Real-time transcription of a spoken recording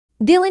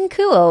Dylan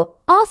Kuo,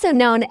 also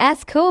known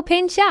as Kuo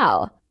Pin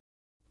Chao,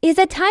 is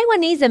a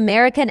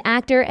Taiwanese-American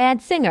actor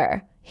and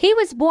singer. He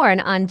was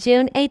born on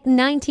June 8,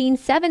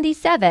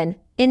 1977,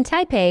 in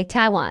Taipei,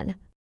 Taiwan.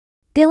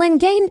 Dylan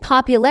gained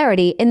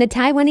popularity in the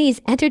Taiwanese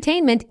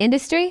entertainment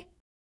industry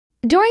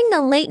during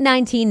the late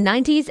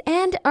 1990s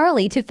and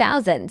early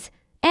 2000s,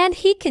 and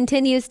he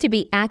continues to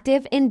be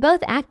active in both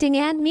acting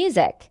and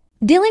music.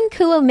 Dylan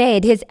Kuo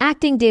made his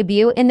acting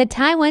debut in the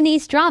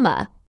Taiwanese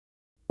drama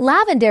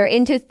Lavender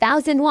in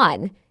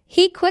 2001.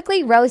 He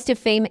quickly rose to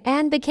fame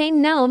and became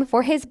known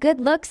for his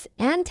good looks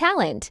and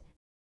talent.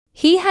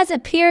 He has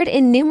appeared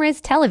in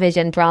numerous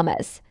television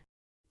dramas,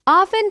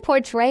 often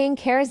portraying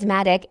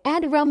charismatic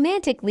and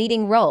romantic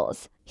leading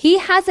roles. He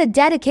has a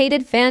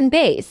dedicated fan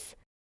base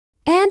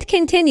and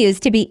continues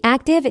to be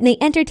active in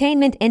the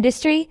entertainment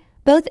industry,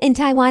 both in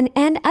Taiwan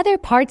and other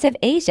parts of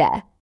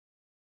Asia.